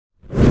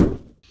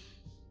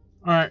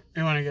All right,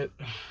 I want to get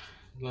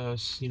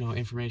the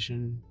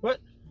information. What?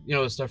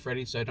 The stuff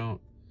ready so I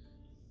don't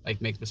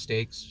like make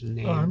mistakes and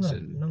names. Oh, I'm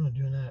and not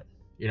doing that.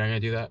 You're not gonna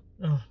do that.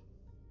 Oh.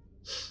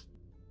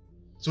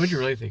 So what'd you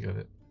really think of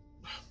it?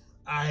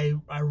 I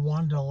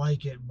wanted to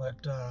like it, but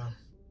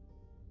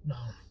no.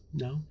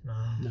 No.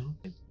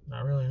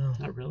 Not really. No.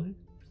 Not really.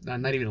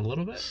 Not even a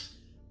little bit.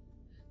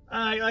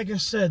 Like I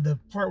said, the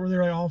part where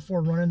they're like all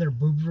four running, their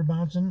boobs were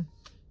bouncing.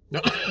 No.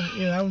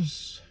 Yeah, that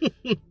was.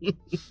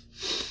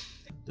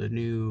 The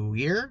new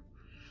year.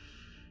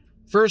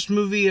 First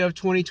movie of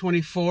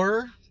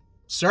 2024.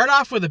 Start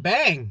off with a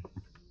bang.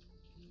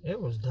 It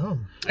was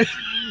dumb.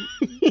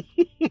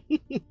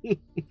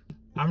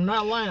 I'm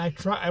not lying.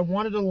 I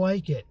wanted to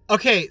like it.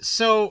 Okay,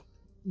 so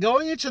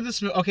going into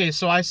this movie. Okay,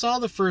 so I saw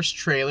the first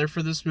trailer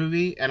for this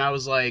movie, and I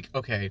was like,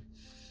 okay.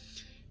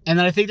 And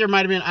then I think there might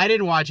have been. I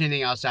didn't watch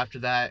anything else after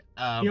that.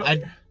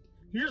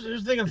 Here's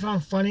the thing I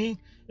found funny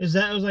is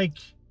that it was like,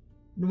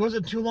 it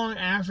wasn't too long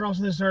after all of a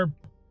sudden they started,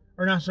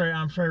 or not. Sorry,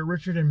 I'm sorry.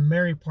 Richard and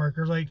Mary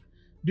Parker. Like,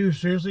 dude,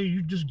 seriously,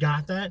 you just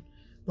got that?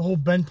 The whole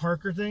Ben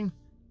Parker thing.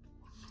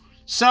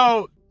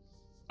 So,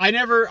 I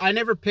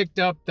never picked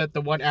up that the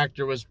one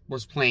actor was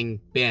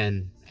playing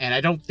Ben, and I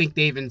don't think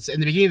they even in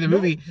the beginning of the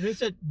movie they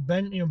said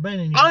Ben. Ben.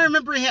 And I don't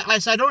remember him. I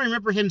don't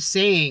remember him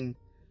saying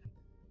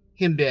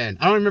him Ben.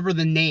 I don't remember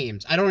the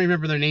names. I don't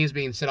remember their names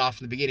being set off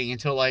in the beginning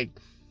until like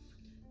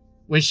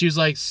when she was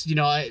like,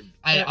 I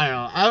don't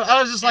know. I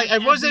was just like, I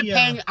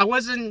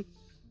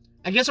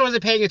guess I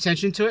wasn't paying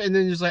attention to it, and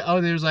then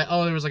there was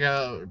like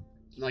a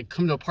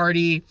come to a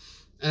party.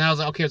 And I was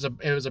like, okay,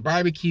 it was a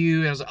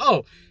barbecue. And I was like,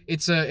 oh,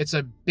 it's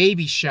a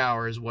baby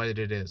shower is what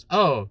it is.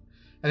 Oh,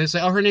 and it's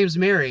like, oh, her name's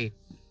Mary.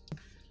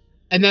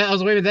 And then I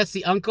was like, wait a minute, that's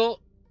the uncle.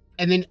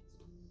 And then,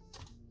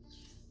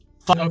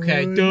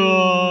 okay,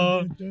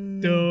 duh.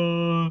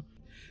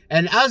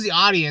 And as the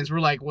audience, we're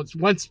like,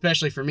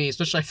 especially for me,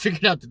 especially I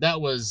figured out that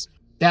was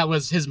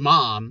his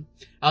mom.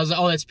 I was like,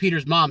 oh, that's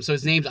Peter's mom, so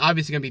his name's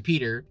obviously gonna be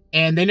Peter.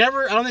 And I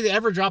don't think they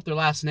ever dropped their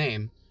last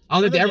name. I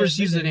don't think they ever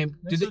used the name.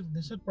 They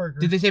said Parker.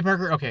 Did they say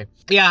Parker? Okay.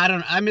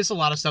 Yeah, I miss a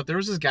lot of stuff. There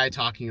was this guy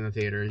talking in the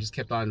theater. He just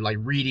kept on like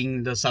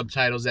reading the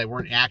subtitles that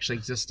weren't actually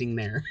existing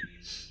there.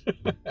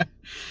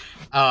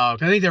 I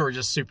think they were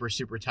just super,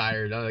 super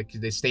tired. Like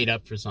they stayed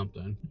up for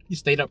something. He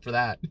stayed up for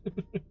that.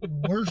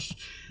 Worst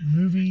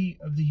movie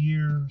of the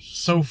year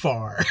so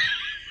far.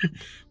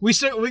 we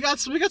got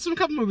some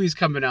couple movies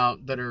coming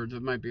out that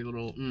might be a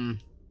little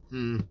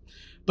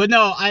But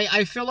no,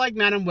 I feel like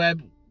Madam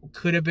Web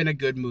could have been a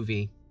good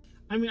movie.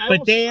 I mean,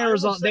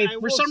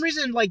 for some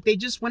reason, like they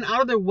just went out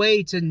of their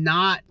way to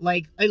not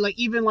like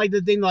even like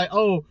the thing like,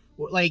 oh,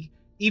 like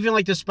even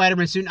like the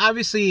Spider-Man suit. And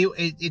obviously,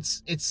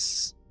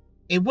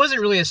 it wasn't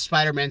really a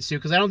Spider-Man suit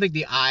because I don't think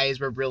the eyes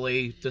were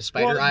really the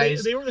spider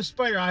eyes. They were the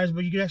spider eyes,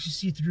 but you could actually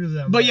see through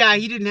them. But yeah,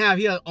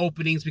 he had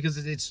openings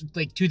because it's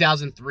like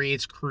 2003.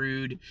 It's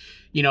crude,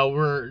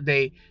 where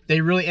they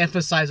really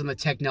emphasize on the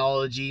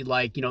technology,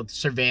 like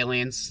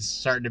surveillance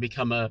starting to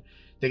become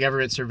the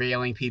government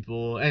surveilling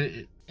people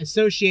and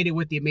associated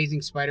with the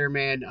Amazing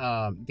Spider-Man,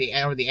 the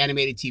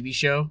animated TV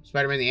show,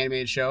 Spider-Man the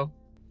animated show.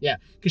 Yeah,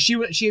 because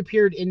she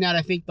appeared in that,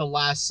 I think the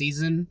last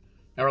season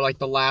or like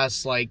the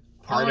last like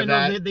part of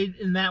that.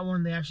 In that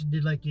one they actually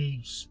did like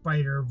a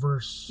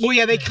Spider-Verse. Well,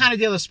 yeah, they kind of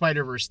did a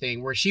Spider-Verse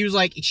thing where she's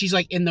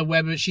like in the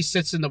web. She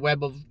sits in the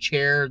web of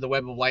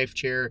life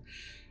chair.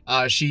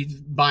 She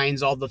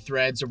binds all the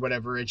threads or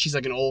whatever, and she's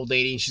like an old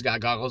lady and she's got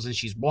goggles and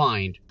she's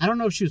blind. I don't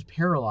know if she was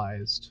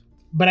paralyzed.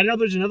 But I know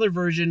there's another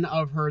version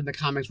of her in the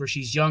comics where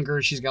she's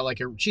younger. She's got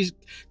she's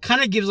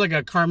kind of gives like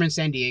a Carmen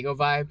Sandiego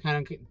vibe kind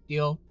of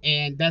deal.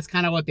 And that's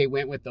kind of what they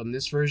went with on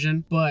this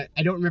version. But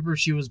I don't remember if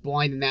she was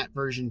blind in that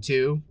version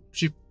too.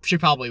 She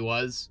probably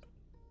was.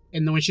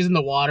 And then when she's in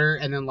the water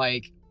and then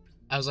like,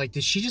 I was like,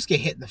 did she just get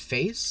hit in the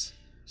face?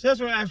 So that's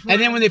what and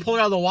then when they pulled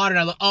her out of the water, I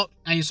was like, oh,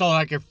 and you saw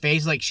like her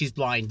face, like she's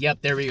blind. Yep,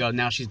 there we go.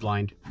 Now she's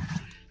blind.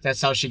 That's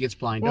how she gets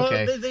blind. Well,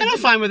 okay. And I'm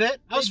fine with it.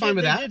 I was fine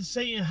with that. They did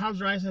say how's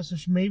her eyes, so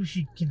maybe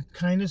she can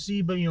kind of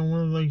see, but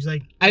one of those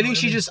like. I think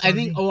she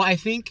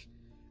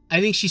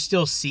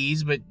still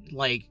sees, but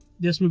like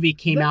this movie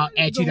came out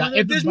at 2000.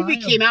 If this movie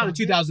came out in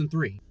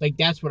 2003, like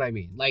that's what I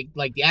mean. Like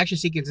the action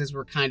sequences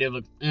were kind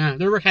of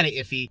they were kind of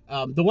iffy.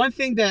 The one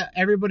thing that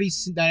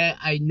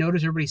I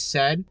noticed everybody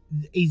said,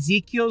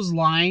 Ezekiel's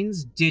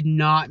lines did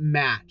not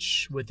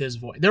match with his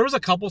voice. There was a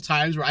couple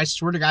times where I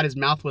swear to God his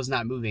mouth was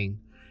not moving.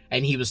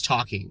 And he was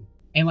talking,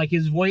 and like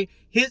his voice,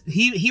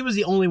 he was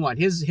the only one.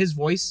 His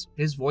voice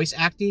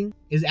acting,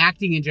 his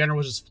acting in general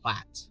was just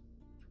flat.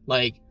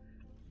 Like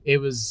it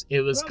was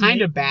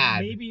kind of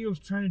bad. Maybe he was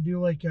trying to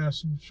do like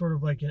some sort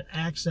of like an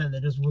accent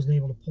that just wasn't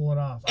able to pull it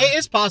off.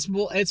 It's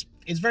possible. It's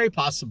very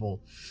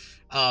possible.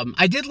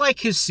 I did like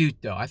his suit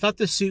though. I thought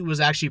the suit was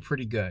actually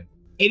pretty good.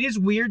 It is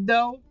weird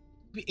though.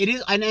 It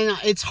is, and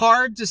it's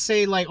hard to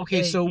say like,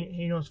 okay, so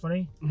you know what's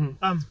funny?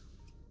 Mm-hmm.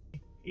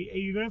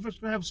 You're going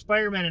to have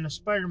Spider-Man in a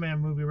Spider-Man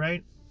movie,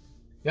 right?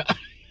 Yeah.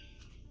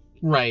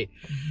 Right.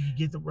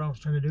 You get what I was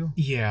trying to do?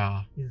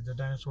 Yeah. The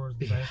dinosaurs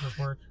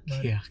park.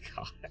 Right? Yeah,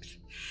 God.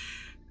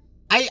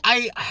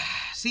 I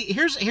see.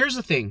 Here's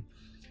the thing.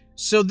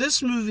 So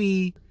this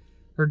movie,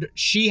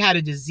 she had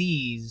a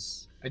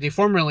disease, a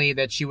deformity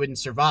that she wouldn't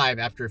survive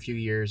after a few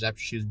years after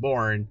she was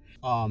born.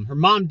 Her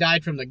mom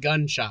died from the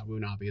gunshot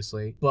wound,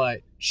 obviously,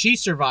 but she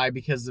survived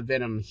because the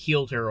venom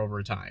healed her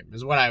over time.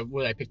 Is what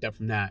I picked up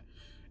from that.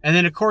 And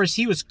then of course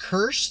he was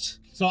cursed.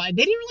 So they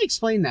didn't really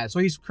explain that. So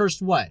he's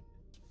cursed what?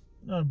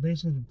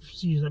 Basically,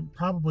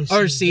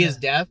 see his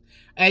death.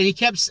 And he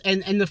kept,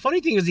 and the funny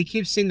thing is, he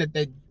keeps saying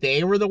that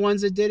they were the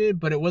ones that did it,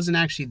 but it wasn't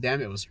actually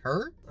them; it was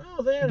her.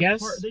 Oh, they had a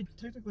part. They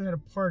technically had a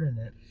part in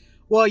it.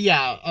 Well,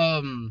 yeah.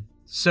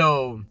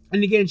 So,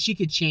 and again, she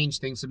could change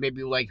things. So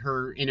maybe like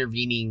her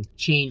intervening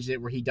changed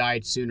it where he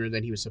died sooner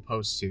than he was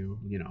supposed to,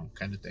 you know,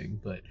 kind of thing.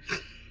 But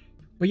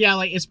yeah,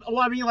 like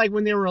I mean, like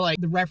when they were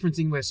like the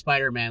referencing with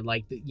Spider-Man,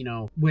 like you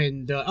know,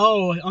 when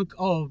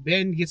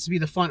Ben gets to be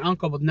the fun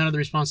uncle with none of the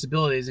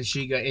responsibilities, and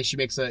she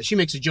makes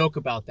a joke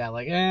about that,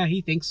 like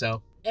he thinks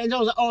so, and I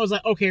was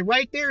like, okay,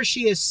 right there,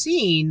 she has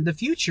seen the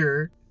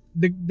future,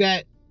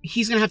 that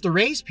he's gonna have to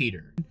raise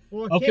Peter.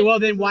 Well, okay, well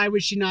then why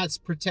would she not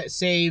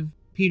save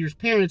Peter's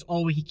parents?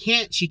 Oh,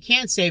 she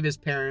can't save his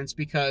parents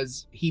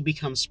because he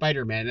becomes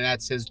Spider-Man, and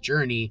that's his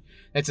journey,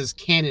 that's his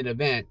canon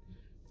event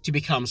to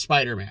become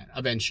Spider-Man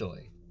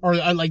eventually. Or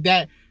like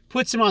that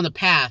puts him on the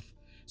path.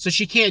 So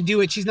she can't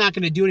do it. She's not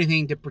going to do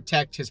anything to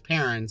protect his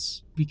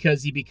parents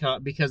because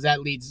that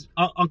leads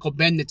Uncle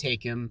Ben to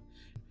take him,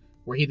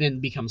 where he then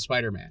becomes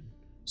Spider-Man.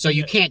 So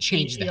you can't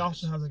change that. He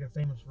also has like a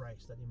famous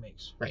rice that he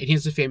makes. Right, he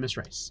has a famous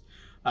rice.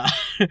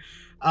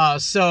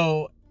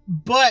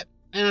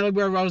 And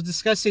I was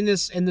discussing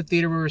this in the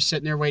theater. We were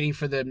sitting there waiting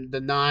for the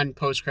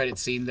non-post-credit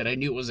scene that I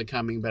knew wasn't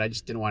coming, but I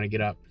just didn't want to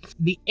get up.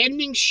 The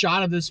ending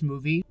shot of this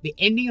movie,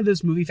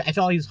 I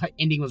felt like his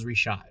ending was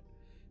reshot.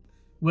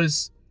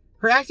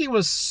 Her acting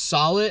was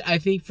solid, I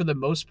think, for the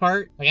most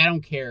part. Like, I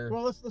don't care.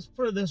 Well, let's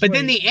put it this way. But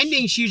then the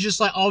ending, she was just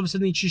like, all of a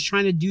sudden, she's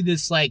trying to do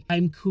this, like,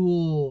 I'm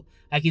cool,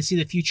 I can see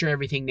the future,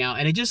 everything now.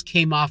 And it just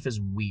came off as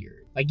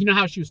weird. Like, you know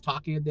how she was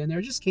talking at the end there?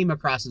 It just came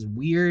across as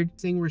weird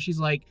thing where she's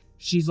like,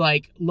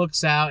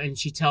 looks out and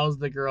she tells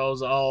the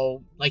girls,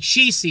 oh, like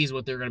she sees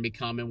what they're going to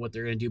become and what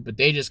they're going to do, but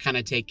they just kind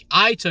of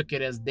I took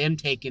it as them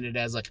taking it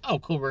as like, oh,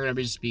 cool, we're going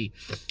to just be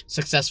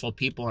successful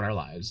people in our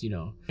lives, you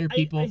know.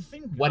 People, I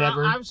think,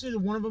 whatever. Obviously,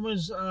 one of them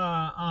is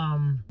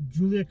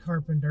Julia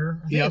Carpenter.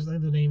 I think that's the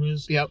name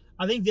is. Yep.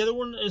 I think the other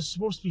one is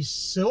supposed to be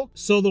Silk.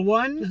 So the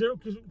one...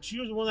 Because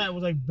she was the one that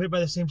was like bit by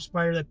the same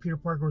spider that Peter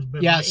Parker was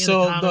bit by. Yeah,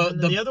 so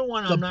the other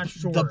one, I'm not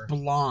sure. The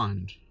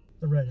blonde.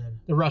 The redhead.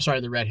 The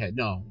redhead.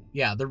 No.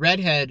 Yeah, the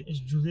redhead is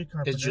Julia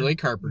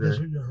Carpenter.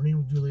 Her name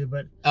was Julia,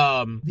 but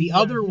the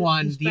other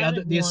one,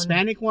 the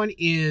Hispanic one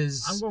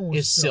is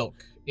Silk.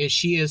 And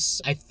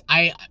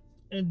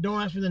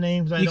don't ask me the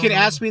names. You can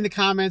ask me in the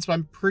comments, but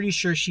I'm pretty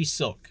sure she's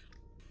Silk.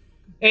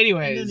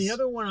 Anyways. And then the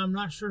other one, I'm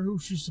not sure who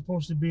she's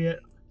supposed to be.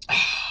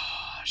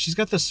 She's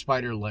got the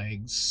spider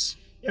legs.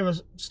 Yeah,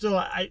 but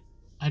still,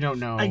 I don't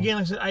know. Again,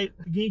 like I said,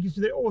 you can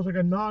see that, it's like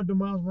a nod to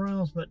Miles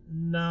Morales, but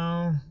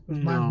no.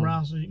 Miles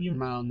Morales.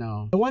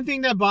 No. The one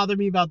thing that bothered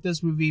me about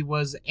this movie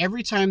was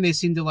every time they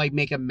seemed to like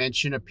make a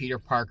mention of Peter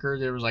Parker,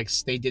 there was like,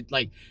 they did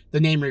like the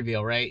name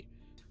reveal, right?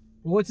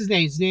 Well, what's his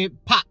name? His name,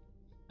 Pop.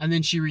 And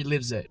then she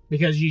relives it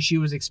because she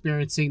was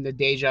experiencing the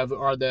deja vu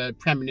or the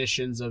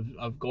premonitions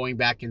of going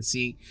back and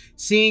seeing,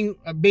 she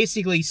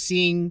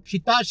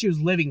thought she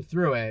was living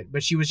through it,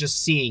 but she was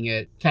just seeing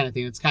it kind of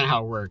thing. That's kind of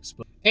how it works.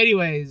 But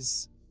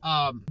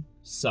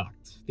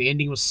sucked. The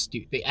ending was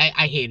stupid.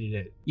 I hated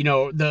it. You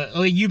know,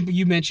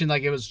 you mentioned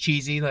like it was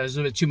cheesy. Like, it was a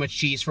little bit too much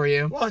cheese for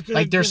you. Well,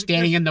 like they're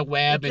standing in the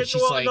web and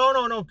she's like,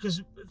 no,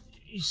 because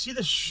you see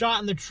the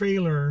shot in the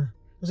trailer.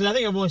 I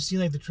think I've only seen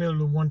like the trailer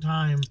the one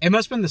time. It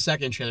must have been the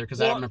second trailer because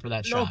I don't remember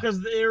that shot. No,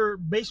 because they were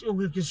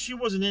basically, because she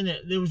wasn't in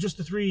it. There was just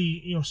the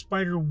three,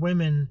 spider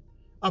women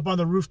up on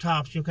the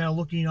rooftops, kind of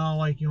looking all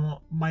like,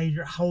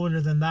 mightier,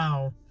 holier than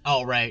thou.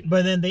 Oh, right.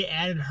 But then they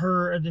added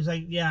her, and it's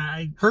like,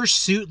 her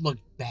suit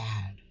looked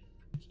bad.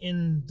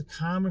 In the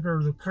comic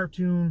or the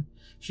cartoon,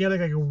 she had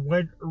like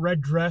a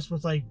red dress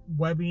with like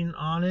webbing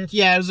on it.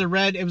 Yeah, it was a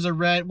red.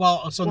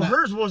 Well,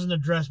 hers wasn't a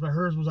dress, but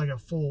hers was like a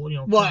full,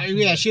 Well,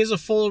 yeah, she has a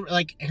full,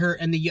 like her,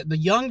 and the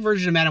young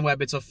version of Madam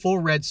Web, it's a full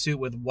red suit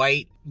with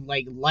white,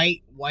 like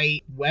light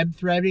white web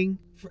threading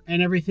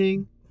and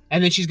everything,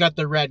 and then she got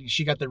the red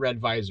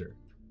visor.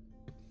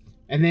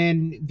 And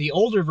then the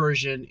older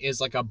version is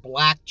like a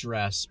black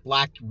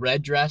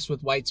red dress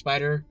with white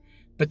spider,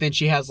 but then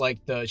she has like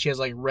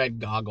red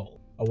goggle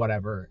or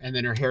whatever, and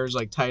then her hair is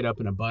like tied up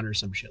in a bun or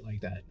some shit like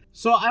that.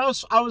 So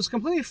I was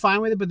completely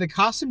fine with it, but the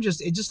costume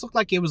just looked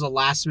like it was a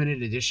last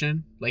minute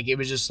addition. Like it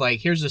was just like,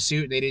 here's the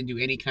suit. They didn't do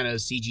any kind of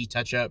CG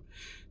touch up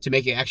to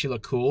make it actually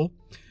look cool.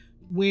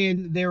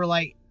 When they were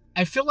like,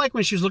 I feel like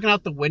when she was looking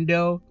out the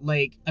window,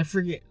 like I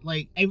forget,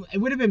 like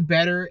it would have been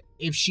better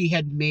if she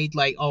had made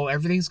like, oh,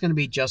 everything's gonna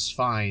be just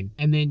fine,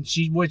 and then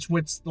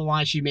what's the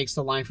line? She makes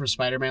the line from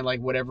Spider-Man, like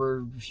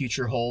whatever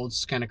future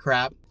holds, kind of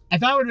crap. I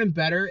thought it would have been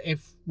better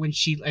if when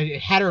she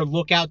had her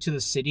look out to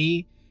the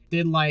city,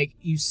 then like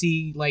you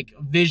see like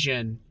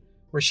Vision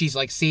where she's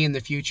like seeing the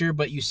future,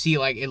 but you see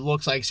like it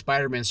looks like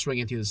Spider-Man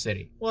swinging through the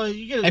city. Well,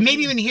 you get, and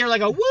maybe even hear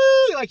like a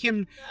woo, like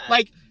him,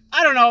 like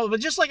I don't know, but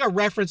just like a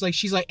reference, like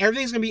she's like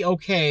everything's gonna be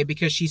okay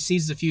because she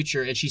sees the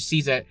future and she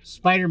sees that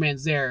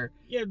Spider-Man's there.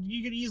 Yeah,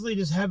 you could easily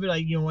just have it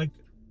like like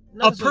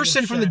a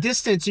person from the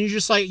distance, and you're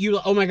just like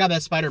oh my god,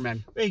 that's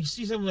Spider-Man. Like, you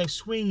see something like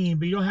swinging,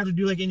 but you don't have to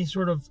do like any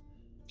sort of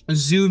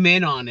zoom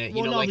in on it. Well,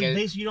 you know, no, like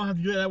basically you don't have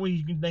to do it that way.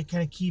 You can like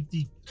kind of keep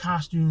the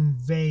costume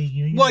vague.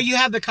 You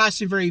have the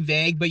costume very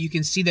vague, but you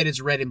can see that it's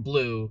red and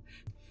blue,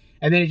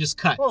 and then it just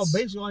cuts. Well,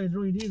 basically all you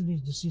really need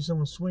is to see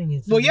someone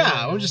swinging. Well,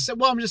 yeah, I'm just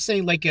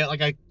saying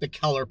the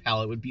color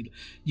palette would be.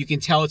 You can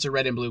tell it's a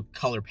red and blue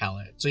color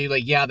palette, so you're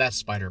like, yeah, that's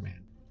Spider-Man.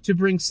 To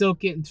bring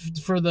Silk in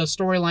for the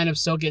storyline of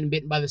Silk getting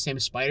bitten by the same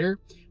spider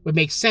would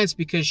make sense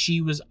because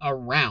she was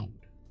around.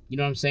 You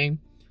know what I'm saying?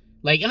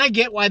 Like, and I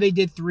get why they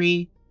did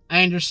 3.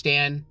 I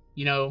understand,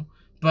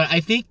 but I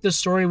think the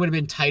story would have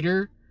been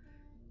tighter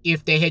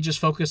if they had just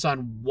focused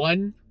on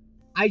 1.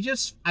 I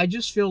just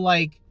feel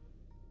like,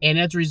 and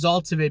as a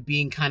result of it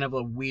being kind of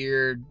a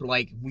weird,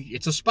 like,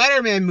 it's a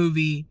Spider-Man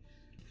movie.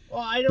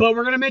 Well, but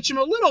we're gonna mention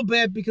him a little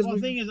bit because the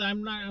thing is,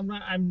 I'm not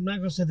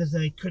gonna say this that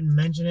they couldn't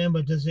mention him,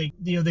 but does they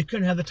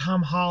couldn't have the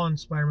Tom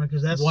Holland Spider-Man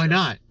because that's why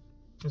not?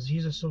 Because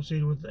he's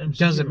associated with the MCU.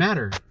 Doesn't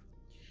matter.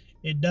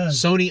 It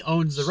does. Sony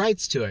owns the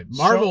rights to it.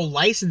 Marvel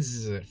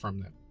licenses it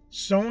from them.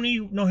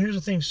 Sony. No, here's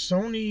the thing.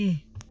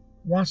 Sony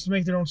wants to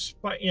make their own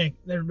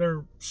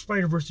their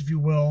Spider-Verse, if you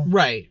will.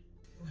 Right.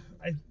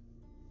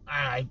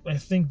 I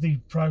think they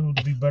probably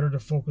would be better to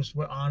focus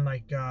on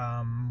like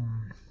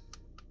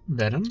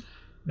Venom.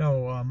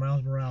 No,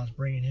 Miles Morales,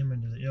 bringing him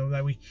into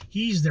that way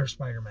he's their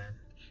Spider-Man.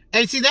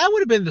 And see, that would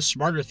have been the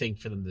smarter thing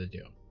for them to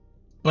do,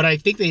 but I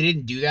think they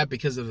didn't do that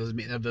because of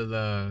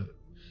the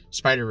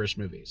Spider-Verse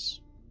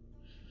movies.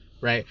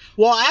 Right.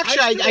 Well,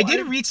 actually, I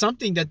did read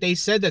something that they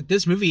said that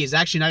this movie is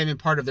actually not even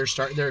part of their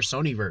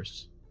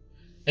Sonyverse.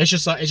 It's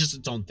just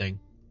its own thing.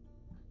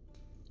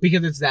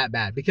 Because it's that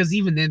bad. Because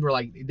even then we're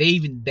like they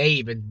even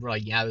were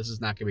like, yeah, this is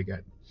not gonna be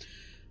good.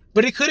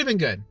 But it could have been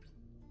good.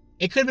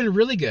 It could have been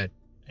really good.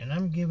 And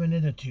I'm giving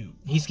it a 2.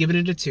 He's giving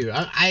it a 2.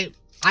 I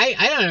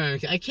don't know.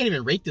 I can't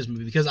even rate this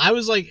movie because I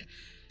was like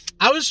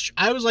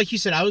you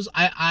said,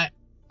 I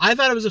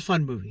thought it was a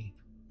fun movie.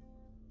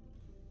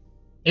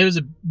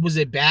 Was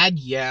it bad?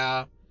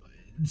 Yeah.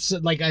 So,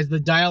 like, as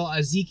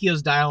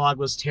Ezekiel's dialogue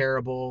was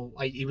terrible.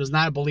 Like, he was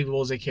not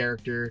believable as a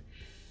character.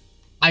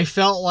 I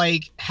felt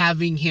like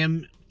having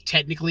him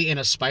technically in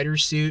a spider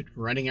suit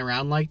running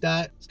around like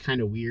that, it's kind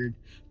of weird.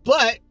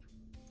 But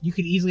you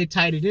could easily have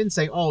tied it in and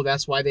say, oh,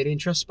 that's why they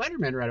didn't trust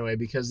Spider-Man right away,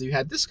 because you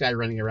had this guy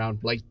running around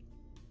like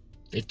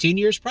 15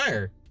 years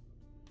prior.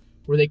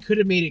 Where they could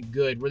have made it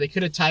good, where they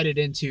could have tied it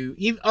into,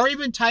 or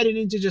even tied it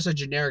into just a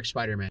generic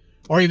Spider-Man.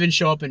 Or even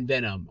show up in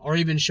Venom, or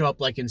even show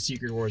up like in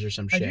Secret Wars or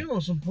some shit. I do know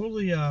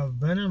supposedly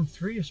Venom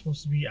 3 is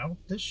supposed to be out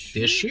this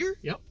year. This year?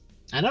 Yep.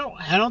 I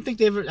don't think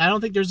there's I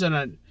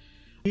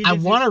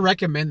want to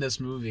recommend this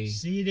movie.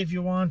 See it if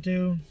you want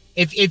to.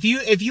 If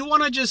you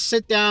want to just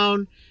sit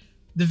down,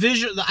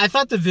 I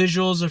thought the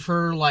visuals of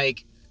her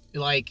like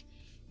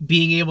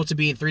being able to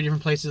be in 3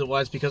 different places at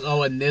once because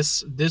in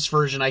this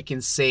version I'll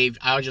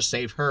just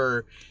save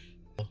her.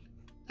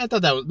 I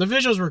thought the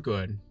visuals were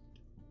good.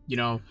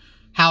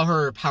 How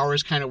her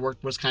powers kind of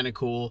worked was kind of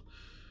cool,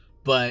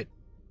 but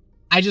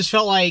I just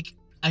felt like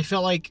she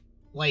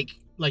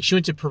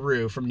went to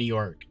Peru from New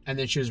York and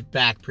then she was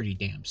back pretty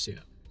damn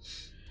soon.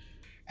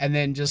 And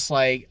then just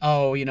like,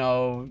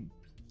 it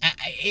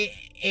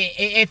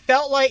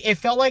felt like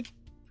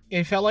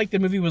the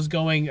movie was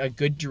going a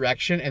good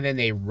direction and then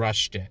they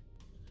rushed it.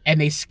 And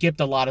they skipped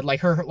a lot of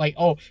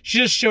she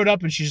just showed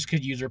up and she just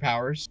could use her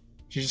powers.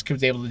 She just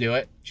was able to do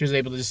it. She was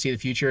able to just see the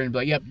future and be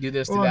like, yep, do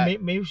this, do that.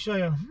 Maybe she's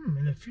like,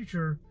 in the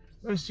future,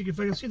 let's see if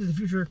I can see the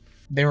future.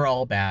 They were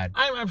all bad.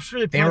 I'm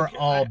sure they were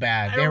all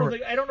bad. I don't know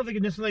if they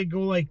could necessarily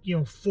go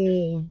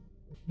full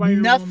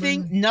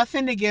Spider-Woman.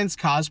 Nothing against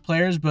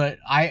cosplayers, but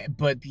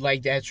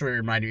that's what it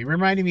reminded me. It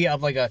reminded me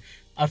of like a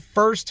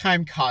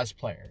first-time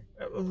cosplayer.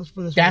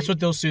 That's what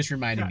those suits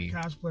reminded me.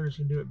 Cosplayers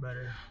can do it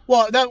better.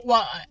 Well,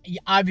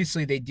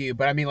 obviously they do,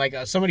 but I mean, like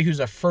somebody who's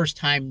a first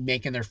time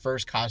making their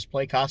first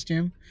cosplay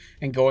costume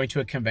and going to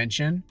a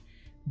convention.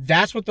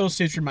 That's what those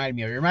suits reminded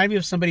me of. It reminded me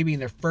of somebody being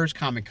their first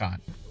Comic-Con,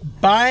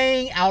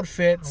 buying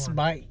outfits.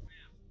 Hello.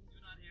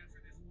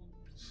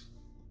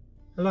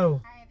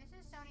 Hi, this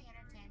is Sony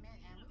Entertainment,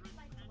 and we would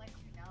like to let you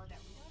know that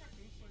we don't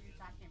appreciate you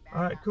talking bad.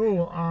 All right,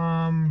 cool.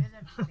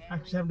 I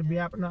just have to be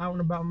out and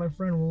about with my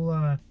friend.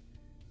 We'll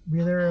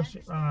be there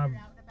soon. All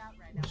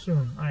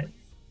right.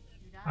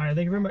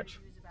 Thank you very much.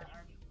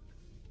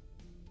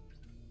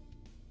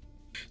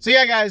 So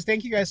yeah, guys,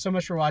 thank you guys so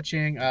much for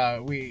watching.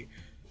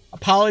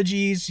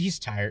 Apologies. He's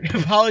tired.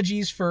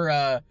 Apologies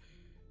for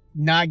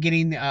not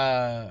getting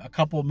a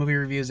couple movie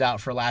reviews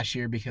out for last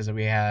year because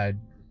we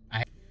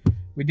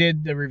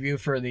did the review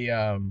for the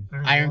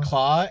Iron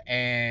Claw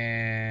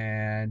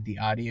and and the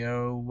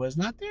audio was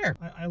not there.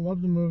 I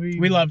love the movie.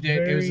 We loved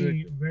it. It was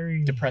Very,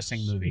 very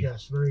depressing movie.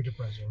 Yes, very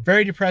depressing.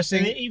 Very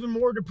depressing. And even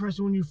more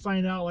depressing when you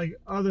find out like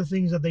other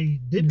things that they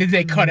did. Did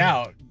they cut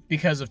out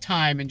because of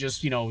time and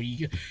just, you know,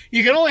 you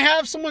can only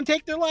have someone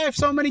take their life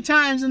so many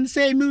times in the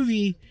same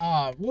movie.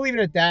 We'll leave it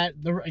at that.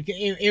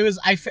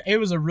 It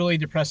was a really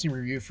depressing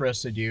review for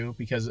us to do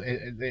because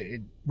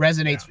it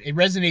resonates. Yeah. It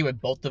resonated with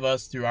both of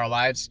us through our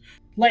lives.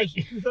 Like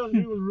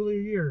 2002 was really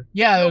a year.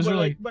 Yeah, it was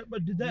really. Like,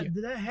 but did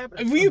that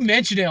happen? Well, you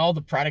mentioned it, all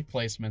the product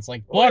placements,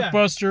 like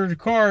Blockbuster, of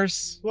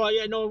course. Well,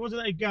 yeah, no, it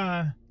wasn't like.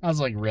 I was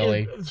like,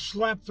 really?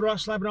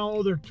 Slapping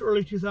all their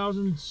early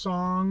 2000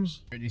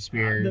 songs. Britney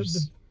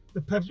Spears. The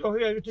Pepsi. Oh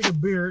yeah, I could take a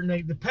beer, and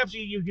like the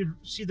Pepsi, you could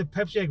see the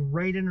Pepsi like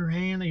right in her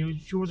hand. Like,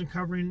 she wasn't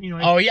covering, you know.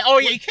 Like, oh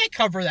yeah, you can't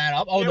cover that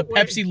up. Oh, yeah, the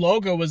Pepsi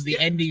logo was the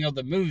ending of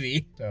the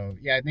movie. So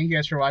yeah, thank you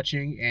guys for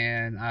watching,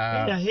 and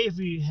hey, if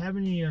you have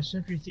any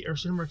Century or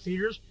Cinemark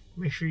theaters,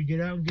 make sure you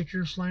get out and get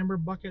your Slimer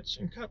buckets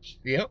and cups.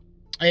 Yep.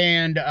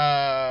 And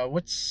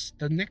what's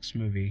the next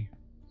movie?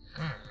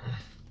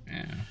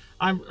 Yeah.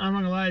 I'm not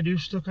gonna lie, I do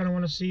still kind of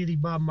want to see the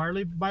Bob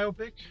Marley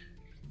biopic.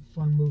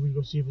 Fun movie to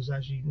go see if it's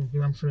actually.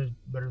 I'm sure it's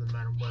better than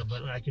Madam Web,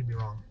 but I could be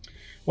wrong.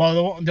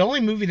 Well, the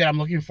only movie that I'm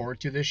looking forward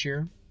to this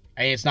year,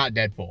 and it's not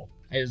Deadpool,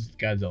 is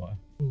Godzilla.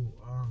 Ooh,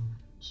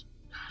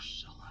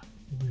 Goshzilla.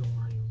 We don't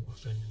want to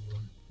offend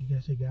anyone. You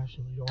gotta say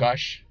Goshzilla.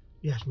 Gosh.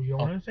 Yes, we don't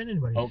want to offend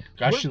anybody. Oh,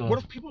 Goshzilla. What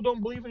if people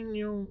don't believe in,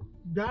 you know,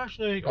 gosh,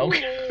 like, oh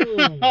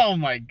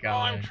my god.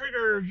 Oh, I'm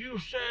triggered. You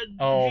said.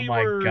 Oh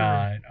my G-word.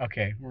 god.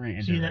 Okay, we're gonna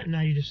end See, it.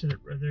 now you just said it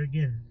right there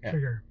again. Yeah.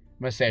 Trigger.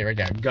 I'm gonna say it right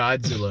there.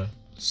 Godzilla.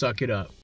 Suck it up.